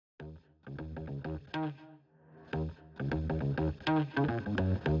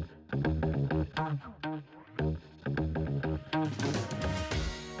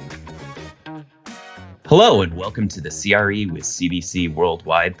Hello, and welcome to the CRE with CBC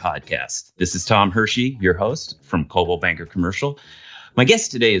Worldwide podcast. This is Tom Hershey, your host from Coldwell Banker Commercial. My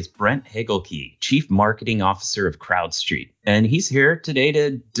guest today is Brent Hagelkey, Chief Marketing Officer of CrowdStreet, and he's here today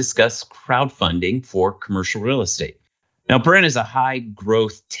to discuss crowdfunding for commercial real estate. Now, Brent is a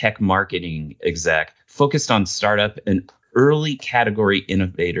high-growth tech marketing exec focused on startup and early category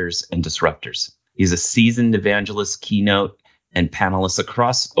innovators and disruptors. He's a seasoned evangelist, keynote, and panelist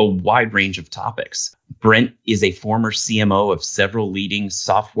across a wide range of topics. Brent is a former CMO of several leading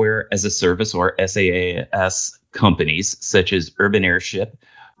software as a service or SaaS companies such as Urban Airship,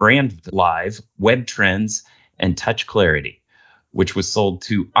 Brand Live, Web Trends, and Touch Clarity, which was sold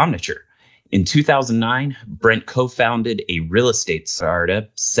to Omniture. In 2009, Brent co-founded a real estate startup,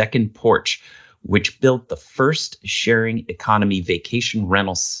 Second Porch, which built the first sharing economy vacation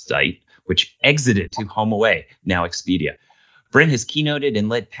rental site, which exited to HomeAway, now Expedia. Brent has keynoted and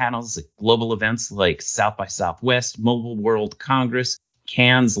led panels at global events like South by Southwest, Mobile World Congress,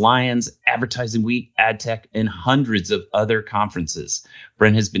 Cannes Lions, Advertising Week, AdTech, and hundreds of other conferences.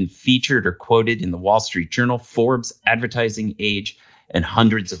 Brent has been featured or quoted in the Wall Street Journal, Forbes, Advertising Age, and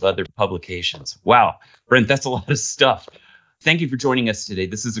hundreds of other publications. Wow, Brent, that's a lot of stuff. Thank you for joining us today.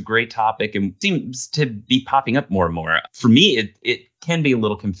 This is a great topic and seems to be popping up more and more. For me, it can be a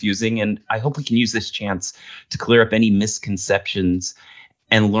little confusing, and I hope we can use this chance to clear up any misconceptions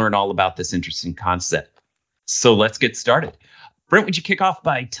and learn all about this interesting concept. So let's get started. Brent, would you kick off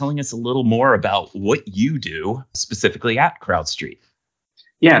by telling us a little more about what you do specifically at CrowdStreet?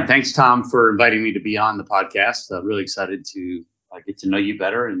 Yeah, thanks, Tom, for inviting me to be on the podcast. Really excited to get to know you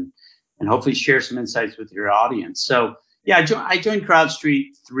better and hopefully share some insights with your audience. So, yeah, I joined CrowdStreet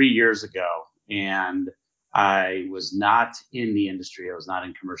 3 years ago, and I was not in the industry. I was not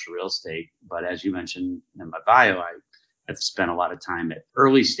in commercial real estate. But as you mentioned in my bio, I have spent a lot of time at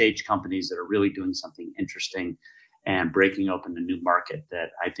early stage companies that are really doing something interesting and breaking open a new market that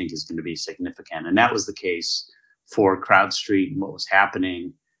I think is going to be significant. And that was the case for CrowdStreet and what was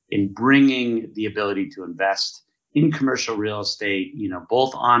happening in bringing the ability to invest in commercial real estate,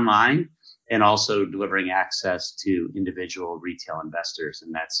 both online and also delivering access to individual retail investors.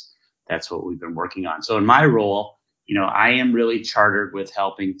 And that's what we've been working on. So in my role, I am really chartered with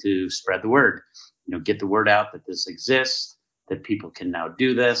helping to spread the word, get the word out that this exists, that people can now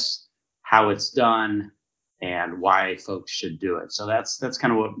do this, how it's done, and why folks should do it. So that's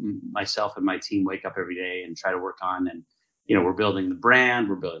kind of what myself and my team wake up every day and try to work on. And, we're building the brand,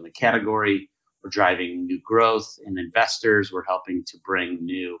 we're building the category, we're driving new growth in investors, we're helping to bring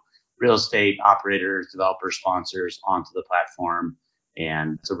new real estate operators, developers, sponsors onto the platform.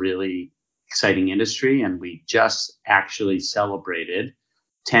 And it's a really exciting industry. And we just actually celebrated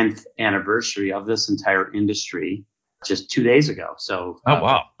 10th anniversary of this entire industry just 2 days ago. So, Oh,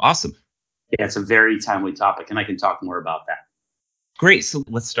 wow. Awesome. Yeah, it's a very timely topic, and I can talk more about that. Great. So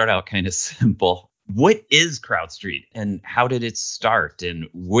let's start out kind of simple. What is CrowdStreet and how did it start? And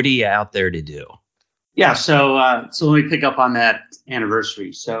what are you out there to do? Yeah, so let me pick up on that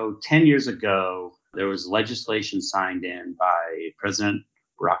anniversary. So 10 years ago, there was legislation signed in by President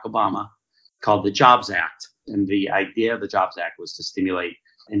Barack Obama called the Jobs Act. And the idea of the Jobs Act was to stimulate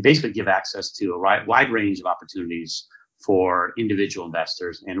and basically give access to a wide range of opportunities for individual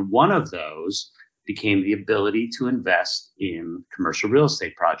investors. And one of those became the ability to invest in commercial real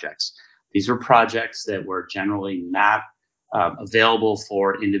estate projects. These were projects that were generally not available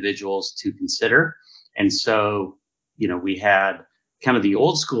for individuals to consider. And so, we had kind of the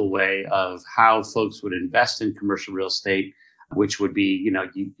old school way of how folks would invest in commercial real estate, which would be,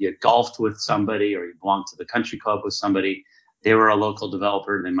 you golfed with somebody or you belonged to the country club with somebody. They were a local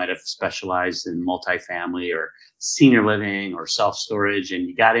developer. They might have specialized in multifamily or senior living or self-storage, and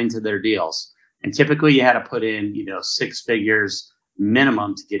you got into their deals. And typically you had to put in, 6 figures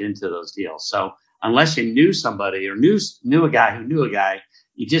minimum to get into those deals. So unless you knew somebody or knew a guy who knew a guy,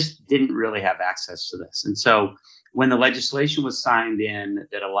 you just didn't really have access to this. And so when the legislation was signed in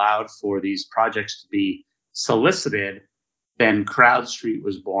that allowed for these projects to be solicited, then CrowdStreet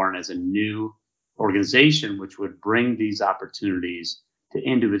was born as a new organization which would bring these opportunities to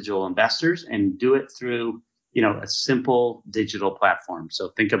individual investors and do it through, a simple digital platform. So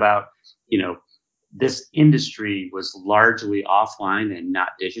think about, this industry was largely offline and not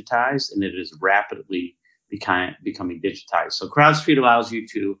digitized, and it is rapidly becoming digitized. So CrowdStreet allows you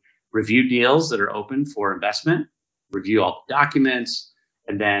to review deals that are open for investment, review all the documents,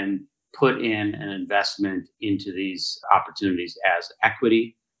 and then put in an investment into these opportunities as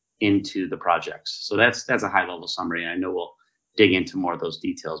equity into the projects. So that's a high level summary. I know we'll dig into more of those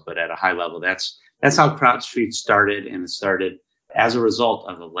details, but at a high level, that's how CrowdStreet started, and it started as a result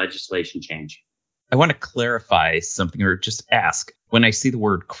of a legislation change. I want to clarify something or just ask. When I see the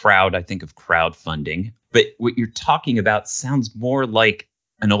word crowd, I think of crowdfunding, but what you're talking about sounds more like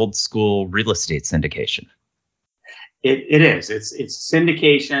an old school real estate syndication. It is. It's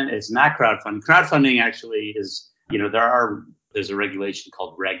syndication. It's not crowdfunding. Crowdfunding actually is, there's a regulation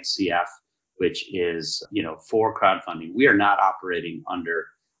called Reg CF, which is, for crowdfunding. We are not operating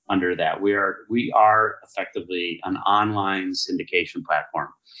under that. We are effectively an online syndication platform.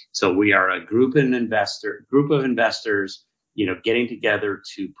 So we are a group of investors, getting together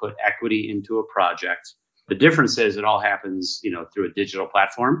to put equity into a project. The difference is it all happens, through a digital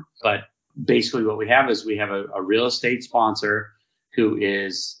platform, but basically what we have is we have a real estate sponsor who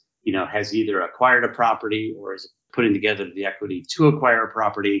is, has either acquired a property or is putting together the equity to acquire a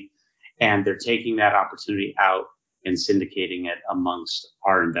property, and they're taking that opportunity out and syndicating it amongst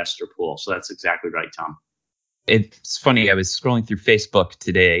our investor pool. So that's exactly right, Tom. It's funny. I was scrolling through Facebook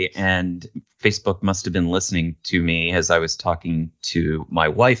today, and Facebook must have been listening to me as I was talking to my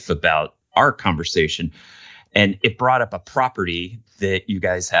wife about our conversation. And it brought up a property that you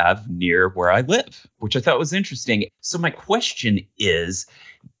guys have near where I live, which I thought was interesting. So my question is,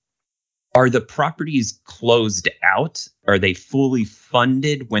 are the properties closed out? Are they fully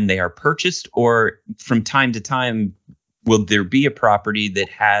funded when they are purchased? Or from time to time, will there be a property that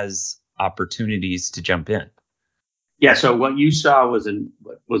has opportunities to jump in? Yeah. So what you saw was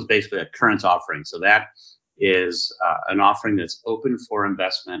basically a current offering. So that is an offering that's open for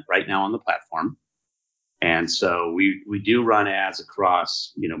investment right now on the platform. And so we do run ads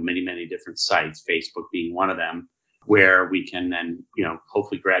across, many different sites, Facebook being one of them, where we can then,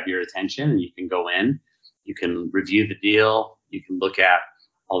 hopefully grab your attention and you can go in, you can review the deal, you can look at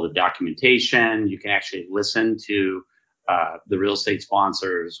all the documentation, you can actually listen to the real estate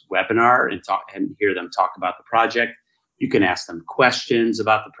sponsor's webinar and hear them talk about the project. You can ask them questions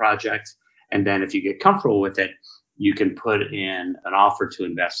about the project. And then if you get comfortable with it, you can put in an offer to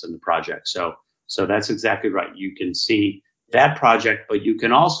invest in the project. So that's exactly right. You can see that project, but you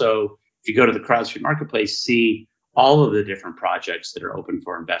can also, if you go to the CrowdStreet Marketplace, see all of the different projects that are open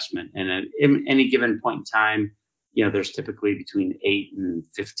for investment. And at any given point in time, there's typically between 8 and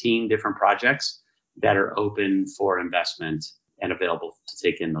 15 different projects that are open for investment and available to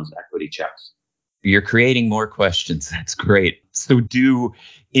take in those equity checks. You're creating more questions. That's great. So do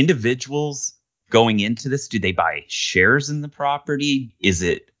individuals going into this, do they buy shares in the property? Is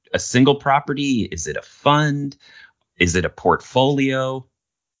it a single property? Is it a fund? Is it a portfolio?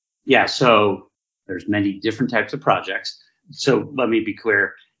 Yeah, so there's many different types of projects. So let me be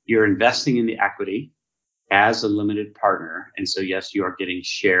clear. You're investing in the equity as a limited partner. And so, yes, you are getting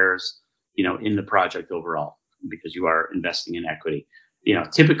shares, in the project overall because you are investing in equity.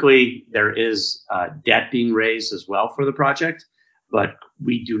 Typically there is debt being raised as well for the project, but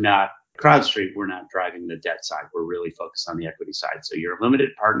we do not, CrowdStreet, we're not driving the debt side. We're really focused on the equity side. So you're a limited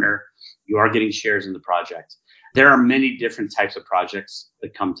partner. You are getting shares in the project. There are many different types of projects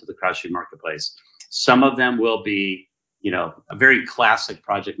that come to the CrowdStreet Marketplace. Some of them will be, a very classic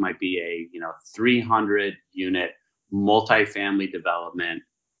project might be a, 300 unit multifamily development,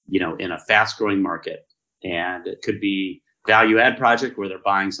 in a fast growing market. And it could be value add project where they're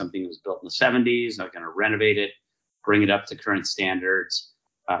buying something that was built in the 70s, they're going to renovate it, bring it up to current standards.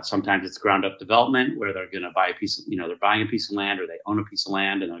 Sometimes it's ground up development where they're going to buy a piece of, they're buying a piece of land or they own a piece of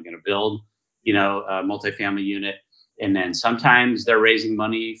land and they're going to build, a multifamily unit. And then sometimes they're raising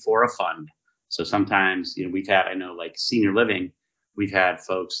money for a fund. So sometimes, we've had, I know like senior living, we've had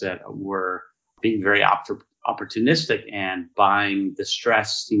folks that were being very opportunistic and buying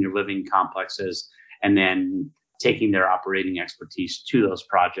distressed senior living complexes and then taking their operating expertise to those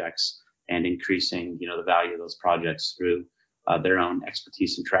projects and increasing, the value of those projects through their own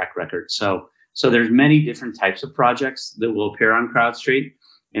expertise and track record. So there's many different types of projects that will appear on CrowdStreet.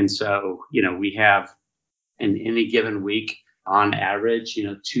 And so, we have in any given week, on average,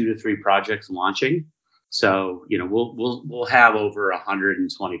 2 to 3 projects launching. So, we'll have over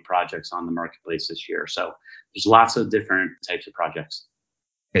 120 projects on the marketplace this year. So there's lots of different types of projects.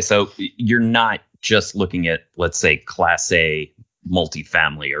 Okay, so you're not just looking at, let's say, Class A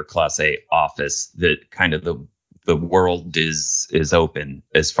multifamily or Class A office. That kind of the world is open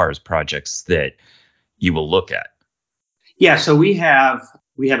as far as projects that you will look at. Yeah, so we have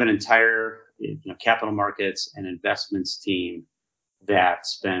an entire capital markets and investments team that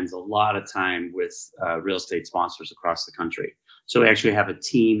spends a lot of time with real estate sponsors across the country. So we actually have a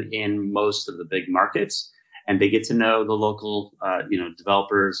team in most of the big markets, and they get to know the local,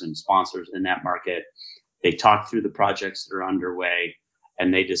 developers and sponsors in that market. They talk through the projects that are underway,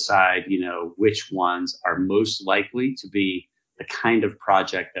 and they decide, which ones are most likely to be the kind of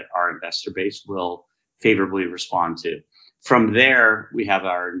project that our investor base will favorably respond to. From there, we have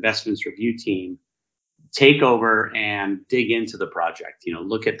our investments review team take over and dig into the project,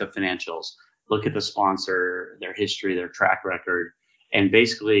 look at the financials, look at the sponsor, their history, their track record, and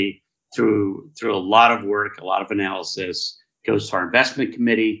basically through a lot of work, a lot of analysis, goes to our investment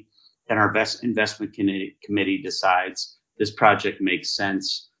committee. Then our investment committee decides this project makes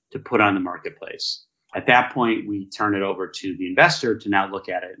sense to put on the marketplace. At that point, we turn it over to the investor to now look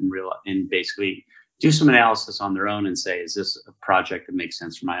at it and basically do some analysis on their own and say, is this a project that makes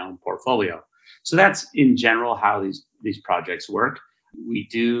sense for my own portfolio? So that's in general how these projects work. We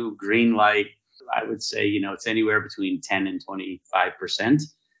do green light, I would say, it's anywhere between 10 and 25%,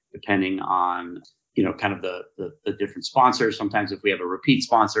 depending on, kind of the different sponsors. Sometimes if we have a repeat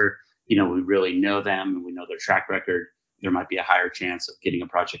sponsor, we really know them and we know their track record, there might be a higher chance of getting a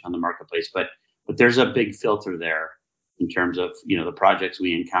project on the marketplace. But there's a big filter there in terms of, the projects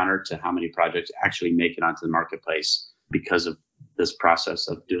we encounter to how many projects actually make it onto the marketplace because of this process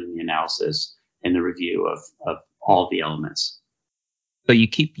of doing the analysis and the review of all the elements. So you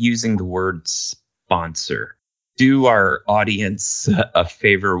keep using the word sponsor. Do our audience a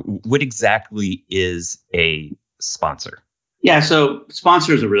favor. What exactly is a sponsor? Yeah, so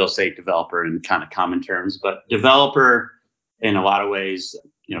sponsor is a real estate developer in kind of common terms, but developer in a lot of ways,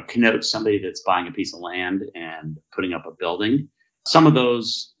 connotes somebody that's buying a piece of land and putting up a building. Some of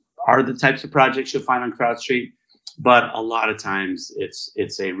those are the types of projects you'll find on CrowdStreet, but a lot of times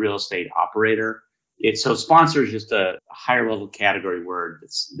it's a real estate operator. So sponsor is just a higher level category word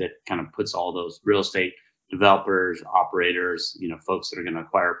that kind of puts all those real estate developers, operators, folks that are going to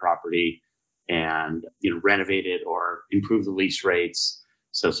acquire property and renovate it or improve the lease rates.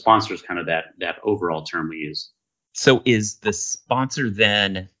 So sponsor is kind of that overall term we use. So is the sponsor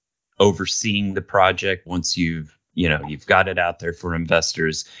then overseeing the project once you've got it out there for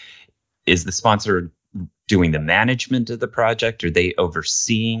investors? Is the sponsor doing the management of the project? Are they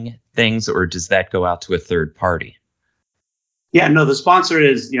overseeing things, or does that go out to a third party? Yeah, no, the sponsor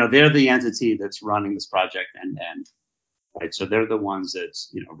is, they're the entity that's running this project end to end, right? So they're the ones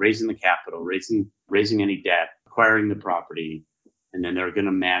that's, raising the capital, raising any debt, acquiring the property, and then they're going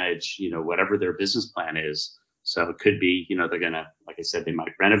to manage, whatever their business plan is. So it could be, they're going to, like I said, they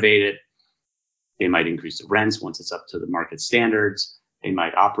might renovate it. They might increase the rents once it's up to the market standards. They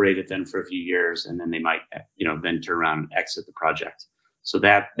might operate it then for a few years, and then they might, then turn around and exit the project. So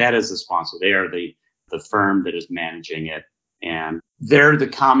that is the sponsor. They are the firm that is managing it. And they're the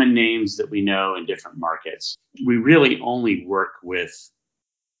common names that we know in different markets. We really only work with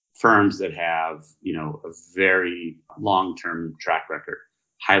firms that have, a very long-term track record,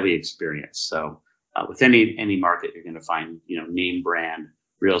 highly experienced. So with any market, you're going to find, name brand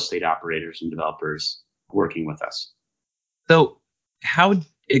real estate operators and developers working with us. So how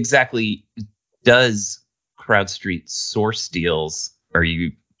exactly does CrowdStreet source deals? Are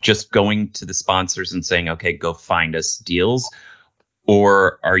you just going to the sponsors and saying, okay, go find us deals?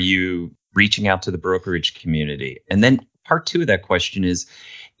 Or are you reaching out to the brokerage community? And then part two of that question is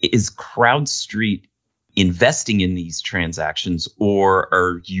CrowdStreet investing in these transactions, or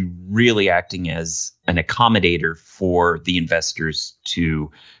are you really acting as an accommodator for the investors to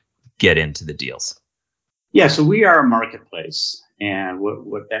get into the deals? Yeah, so we are a marketplace. And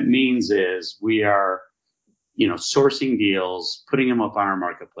what that means is we are, sourcing deals, putting them up on our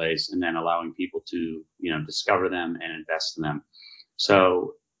marketplace, and then allowing people to, discover them and invest in them.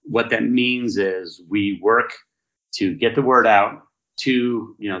 So what that means is we work to get the word out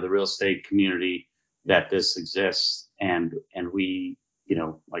to, the real estate community that this exists. And we,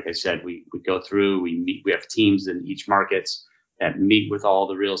 like I said, we go through, we meet, we have teams in each markets that meet with all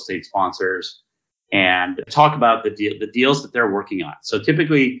the real estate sponsors and talk about the deals that they're working on. So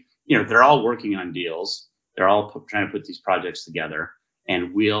typically, they're all working on deals. They're all trying to put these projects together,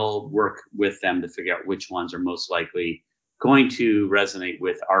 and we'll work with them to figure out which ones are most likely going to resonate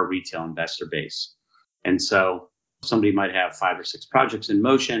with our retail investor base. And so somebody might have 5 or 6 projects in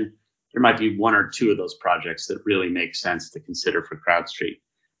motion. There might be 1 or 2 of those projects that really make sense to consider for CrowdStreet.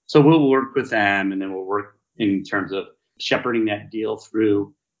 So we'll work with them, and then we'll work in terms of shepherding that deal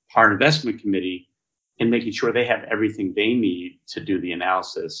through our investment committee and making sure they have everything they need to do the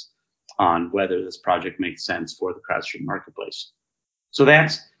analysis on whether this project makes sense for the CrowdStreet marketplace. So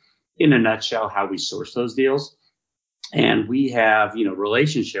that's, in a nutshell, how we source those deals. And we have,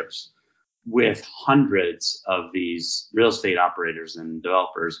 relationships with hundreds of these real estate operators and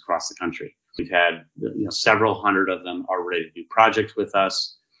developers across the country. We've had, several hundred of them are ready to do projects with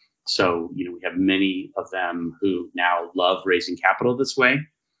us. So, we have many of them who now love raising capital this way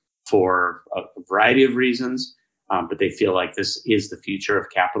for a variety of reasons. but they feel like this is the future of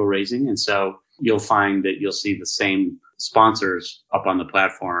capital raising. And so you'll find that you'll see the same sponsors up on the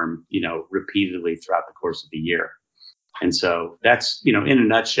platform, repeatedly throughout the course of the year. And so that's, in a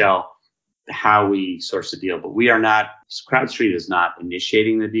nutshell, how we source the deal. But we are not, CrowdStreet is not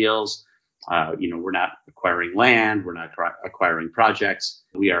initiating the deals. We're not acquiring land. We're not acquiring projects.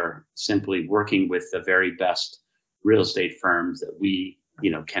 We are simply working with the very best real estate firms that we,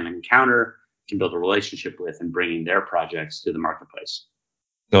 can encounter, can build a relationship with, and bringing their projects to the marketplace.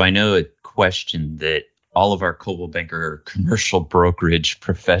 So I know a question that all of our Coldwell Banker commercial brokerage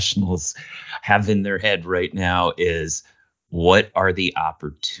professionals have in their head right now is, what are the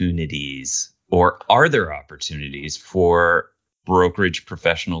opportunities, or are there opportunities for brokerage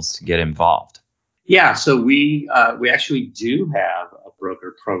professionals to get involved? Yeah, so we actually do have a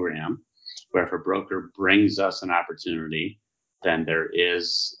broker program where if a broker brings us an opportunity, then there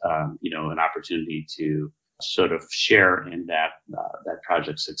is an opportunity to sort of share in that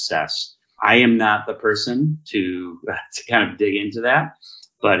project success. I am not the person to kind of dig into that,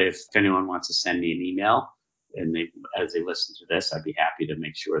 but if anyone wants to send me an email and as they listen to this, I'd be happy to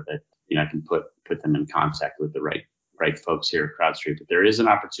make sure that I can put them in contact with the right folks here at CrowdStreet. But there is an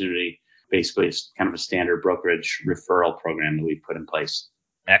opportunity. Basically, it's kind of a standard brokerage referral program that we've put in place.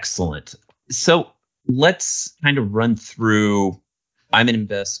 Excellent. So let's kind of run through, I'm an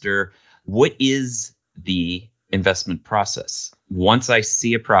investor. What is the investment process? Once I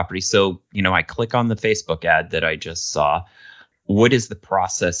see a property, so, I click on the Facebook ad that I just saw. What is the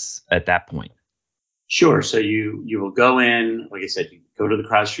process at that point? Sure. So you will go in, like I said, you go to the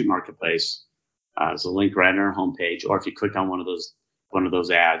CrowdStreet Marketplace. There's a link right on our homepage, or if you click on one of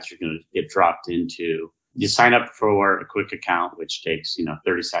those ads, you're going to get dropped into. You sign up for a quick account, which takes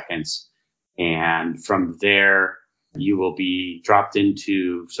 30 seconds, and from there you will be dropped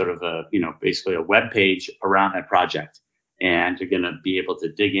into sort of basically a web page around that project, and you're going to be able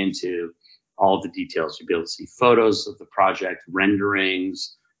to dig into all the details. You'll be able to see photos of the project,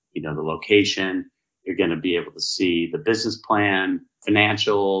 renderings, the location. You're going to be able to see the business plan,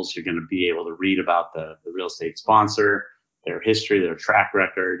 financials. You're going to be able to read about the real estate sponsor, their history, their track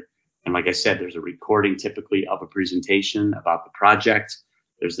record. And like I said, there's a recording typically of a presentation about the project.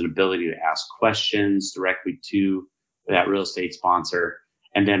 There's an ability to ask questions directly to that real estate sponsor.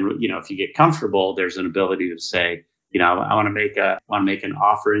 And then, if you get comfortable, there's an ability to say, I want to make an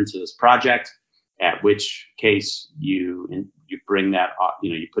offer into this project, at which case you bring that,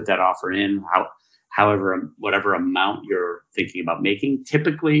 you put that offer in, whatever amount you're thinking about making.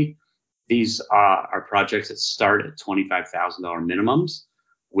 Typically, these are projects that start at $25,000 minimums,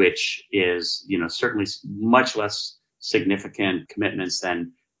 which is, certainly much less significant commitments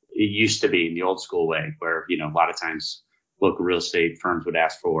than it used to be in the old school way, where, a lot of times local real estate firms would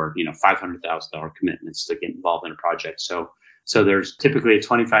ask for, $500,000 commitments to get involved in a project. So there's typically a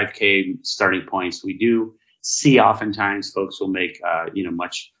 $25K starting point. So we do see oftentimes folks will make,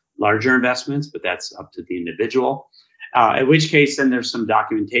 much larger investments, but that's up to the individual. In which case, then there's some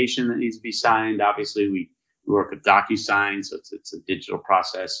documentation that needs to be signed. Obviously, we work with DocuSign, so it's a digital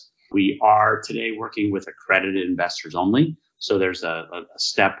process. We are today working with accredited investors only. So there's a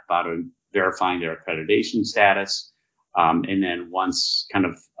step about verifying their accreditation status. And then once kind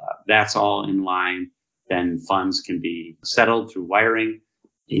of that's all in line, then funds can be settled through wiring,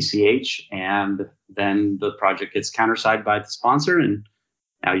 ACH, and then the project gets countersigned by the sponsor, and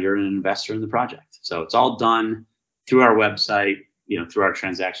now you're an investor in the project. So it's all done through our website, through our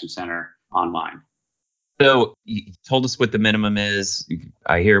transaction center online. So you told us what the minimum is.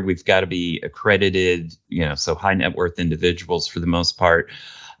 I hear we've got to be accredited, so high net worth individuals for the most part.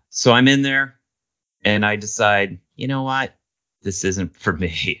 So I'm in there and I decide, you know what, this isn't for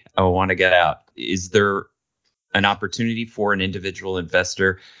me. I want to get out. Is there an opportunity for an individual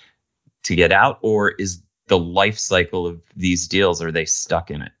investor to get out, or is the life cycle of these deals, are they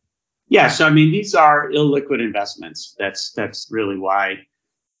stuck in it? Yeah. So, these are illiquid investments. That's really why,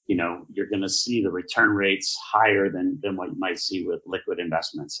 you're going to see the return rates higher than what you might see with liquid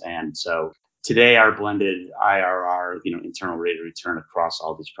investments. And so today our blended IRR, internal rate of return across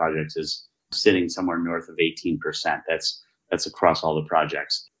all these projects is sitting somewhere north of 18%. That's across all the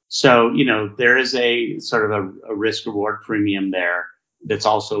projects. So, there is a sort of a risk reward premium there that's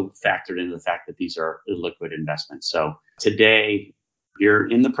also factored into the fact that these are illiquid investments. So today you're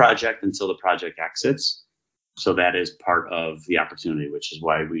in the project until the project exits. So that is part of the opportunity, which is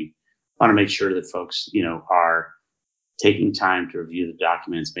why we want to make sure that folks, are taking time to review the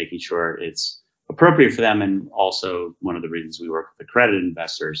documents, making sure it's appropriate for them. And also one of the reasons we work with accredited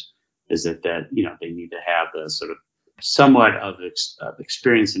investors is that they need to have the sort of somewhat of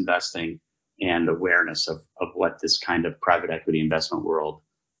experience investing and awareness of what this kind of private equity investment world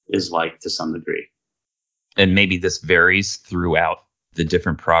is like to some degree. And maybe this varies throughout the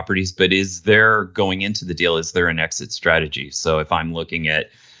different properties, but is there, going into the deal, is there an exit strategy? So if I'm looking at,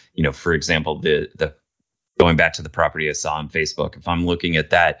 for example, the going back to the property I saw on Facebook, if I'm looking at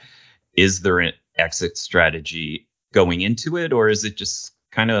that, is there an exit strategy going into it, or is it just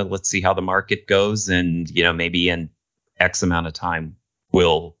kind of, let's see how the market goes, and maybe in X amount of time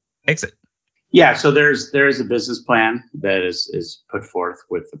we'll exit? Yeah, so there is a business plan that is put forth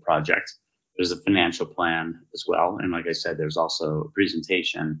with the project. There's a financial plan as well, and like I said, there's also a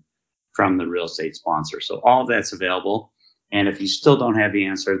presentation from the real estate sponsor. So all of that's available. And if you still don't have the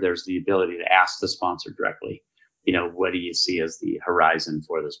answer, there's the ability to ask the sponsor directly, what do you see as the horizon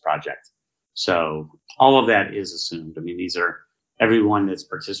for this project? So all of that is assumed. I mean, everyone that's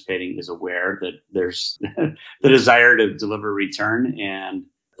participating is aware that there's the desire to deliver return, and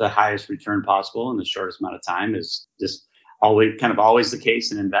the highest return possible in the shortest amount of time is just always the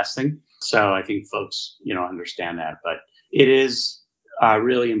case in investing. So I think folks, understand that, but it is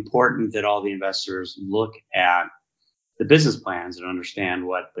really important that all the investors look at the business plans and understand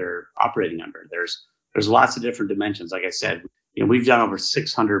what they're operating under. There's lots of different dimensions. Like I said, we've done over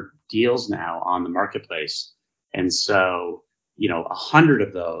 600 deals now on the marketplace, and so 100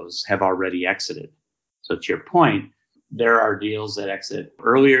 of those have already exited. So to your point, there are deals that exit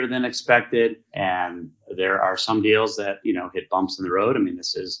earlier than expected, and there are some deals that hit bumps in the road. I mean,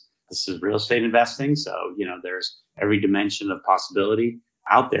 this is real estate investing, so there's every dimension of possibility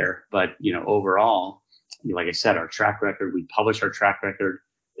out there. But overall, like I said, our track record, we publish our track record.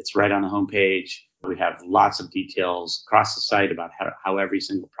 It's right on the homepage. We have lots of details across the site about how every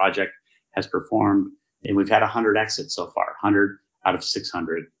single project has performed. And we've had 100 exits so far. 100 out of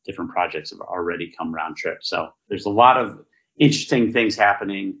 600 different projects have already come round trip. So there's a lot of interesting things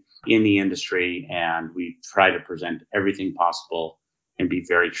happening in the industry, and we try to present everything possible and be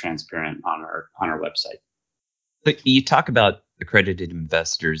very transparent on our website. But you talk about accredited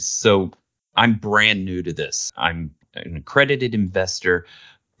investors. So I'm brand new to this. I'm an accredited investor,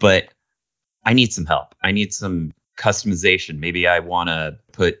 but I need some help. I need some customization. Maybe I want to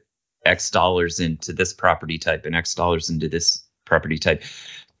put X dollars into this property type and X dollars into this property type.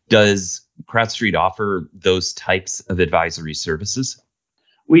 Does CrowdStreet offer those types of advisory services?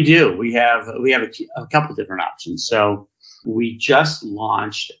 We do. We have a couple different options. So we just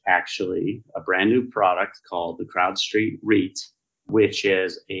launched actually a brand new product called the CrowdStreet REIT, which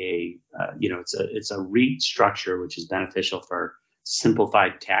is it's a REIT structure which is beneficial for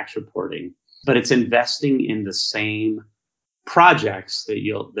simplified tax reporting, but it's investing in the same projects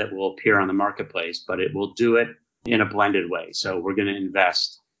that will appear on the marketplace, but it will do it in a blended way. So we're going to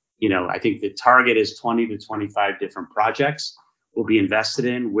invest, I think the target is 20 to 25 different projects will be invested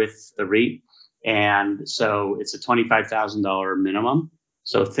in with the REIT. And so it's a $25,000 minimum.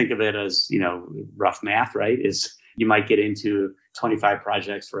 So think of it as, rough math, right? Is you might get into 25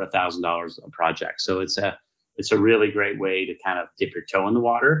 projects for $1,000 a project. So it's a really great way to kind of dip your toe in the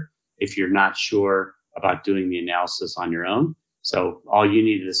water if you're not sure about doing the analysis on your own. So all you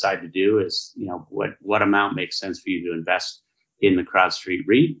need to decide to do is, what amount makes sense for you to invest in the CrowdStreet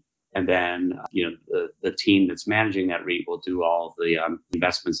REIT. And then, the team that's managing that REIT will do all of the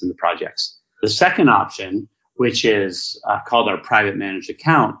investments in the projects. The second option, which is called our private managed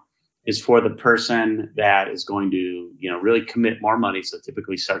account, is for the person that is going to, really commit more money. So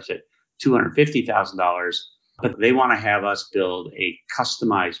typically starts at $250,000, but they want to have us build a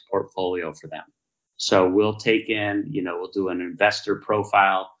customized portfolio for them. So we'll take in, we'll do an investor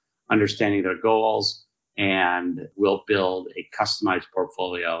profile, understanding their goals, and we'll build a customized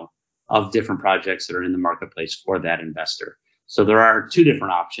portfolio of different projects that are in the marketplace for that investor. So there are two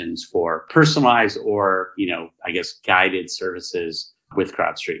different options for personalized or, guided services with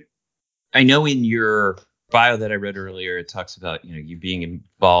CrowdStreet. I know in your bio that I read earlier, it talks about, you being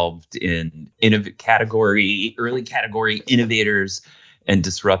involved in early category innovators and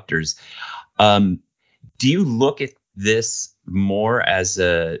disruptors. Do you look at this more as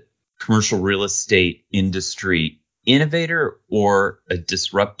a commercial real estate industry innovator or a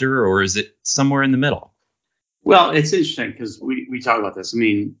disruptor, or is it somewhere in the middle? Well, it's interesting because we talk about this. I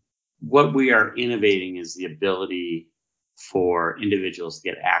mean, what we are innovating is the ability for individuals to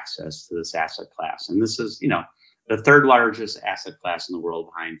get access to this asset class. And this is, the third largest asset class in the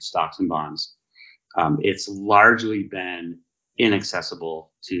world behind stocks and bonds. It's largely been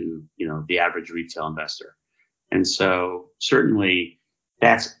inaccessible to, the average retail investor. And so certainly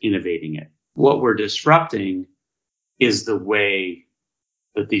that's innovating it. What we're disrupting is the way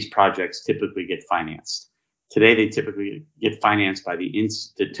that these projects typically get financed. Today, they typically get financed by the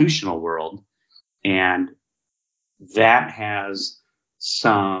institutional world, And that has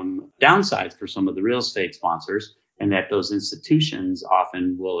some downsides for some of the real estate sponsors, and that those institutions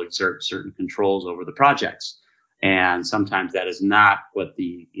often will exert certain controls over the projects. And sometimes that is not what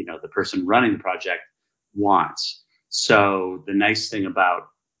the person running the project wants. So the nice thing about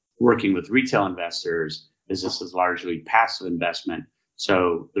working with retail investors is this is largely passive investment.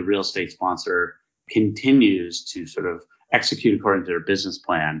 So the real estate sponsor continues to sort of execute according to their business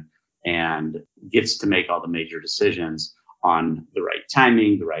plan and gets to make all the major decisions on the right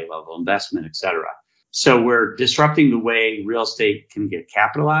timing, the right level of investment, et cetera. So we're disrupting the way real estate can get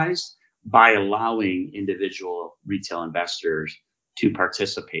capitalized by allowing individual retail investors to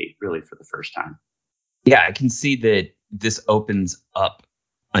participate really for the first time. Yeah, I can see that this opens up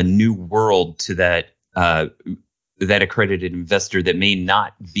a new world to that accredited investor that may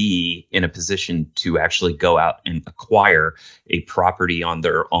not be in a position to actually go out and acquire a property on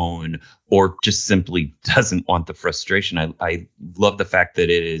their own, or just simply doesn't want the frustration. I love the fact that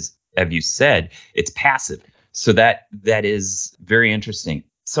it is, as you said, it's passive. So that is very interesting.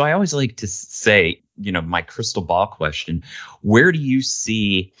 So I always like to say, my crystal ball question, where do you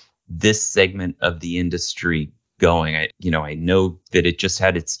see this segment of the industry going? I know that it just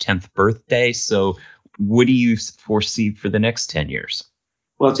had its 10th birthday. So what do you foresee for the next 10 years?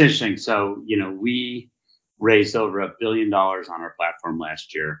 Well, it's interesting. So, we raised over $1 billion on our platform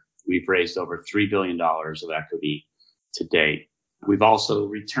last year. We've raised over $3 billion of equity to date. We've also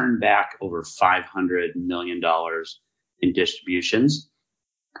returned back over $500 million in distributions.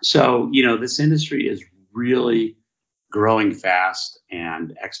 So, this industry is really growing fast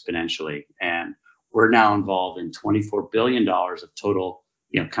and exponentially. And we're now involved in $24 billion of total,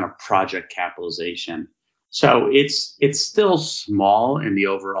 kind of project capitalization. So it's still small in the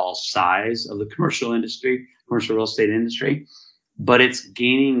overall size of the commercial real estate industry, but it's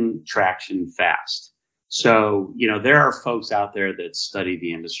gaining traction fast. So, there are folks out there that study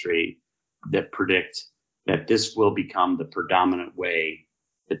the industry that predict that this will become the predominant way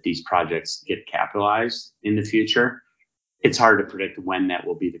that these projects get capitalized in the future. It's hard to predict when that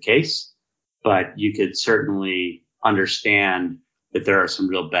will be the case, but you could certainly understand that there are some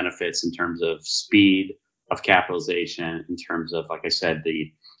real benefits in terms of speed of capitalization, in terms of, like I said,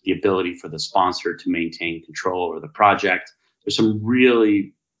 the ability for the sponsor to maintain control over the project. There's some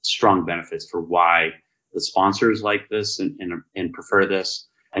really strong benefits for why the sponsors like this and prefer this.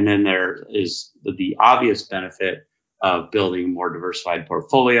 And then there is the obvious benefit of building more diversified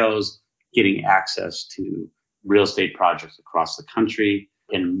portfolios, getting access to real estate projects across the country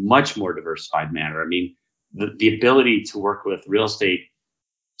in a much more diversified manner. I mean, the ability to work with real estate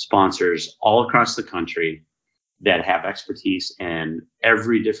sponsors all across the country that have expertise in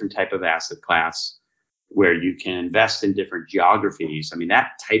every different type of asset class, where you can invest in different geographies. I mean,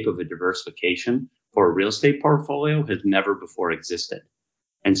 that type of a diversification for a real estate portfolio has never before existed.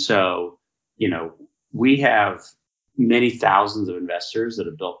 And so, we have many thousands of investors that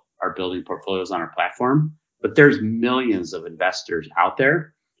are building portfolios on our platform, but there's millions of investors out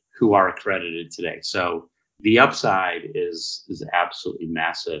there who are accredited today. So the upside is absolutely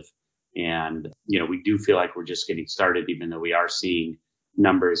massive. And, we do feel like we're just getting started, even though we are seeing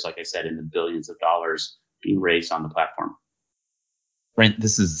numbers, like I said, in the billions of dollars being raised on the platform. Brent,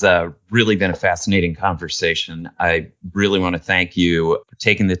 this has really been a fascinating conversation. I really want to thank you for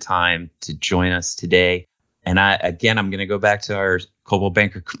taking the time to join us today. And I'm going to go back to our Coldwell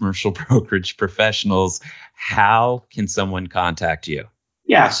Banker Commercial Brokerage Professionals. How can someone contact you?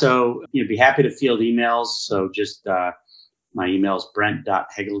 Yeah, so be happy to field emails. So just my email is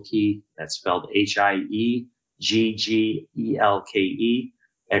brent.hegelke, that's spelled HIEGGELKE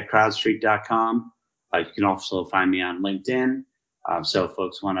 @crowdstreet.com. You can also find me on LinkedIn. So if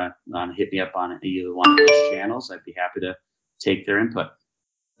folks want to hit me up on either one of those channels, I'd be happy to take their input.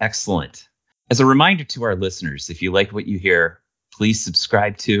 Excellent. As a reminder to our listeners, if you like what you hear, please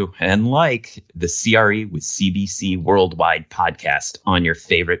subscribe to and like the CRE with CBC Worldwide podcast on your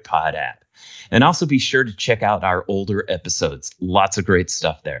favorite pod app. And also be sure to check out our older episodes. Lots of great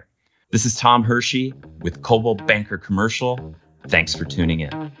stuff there. This is Tom Hershey with Coldwell Banker Commercial. Thanks for tuning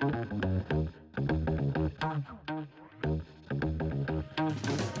in.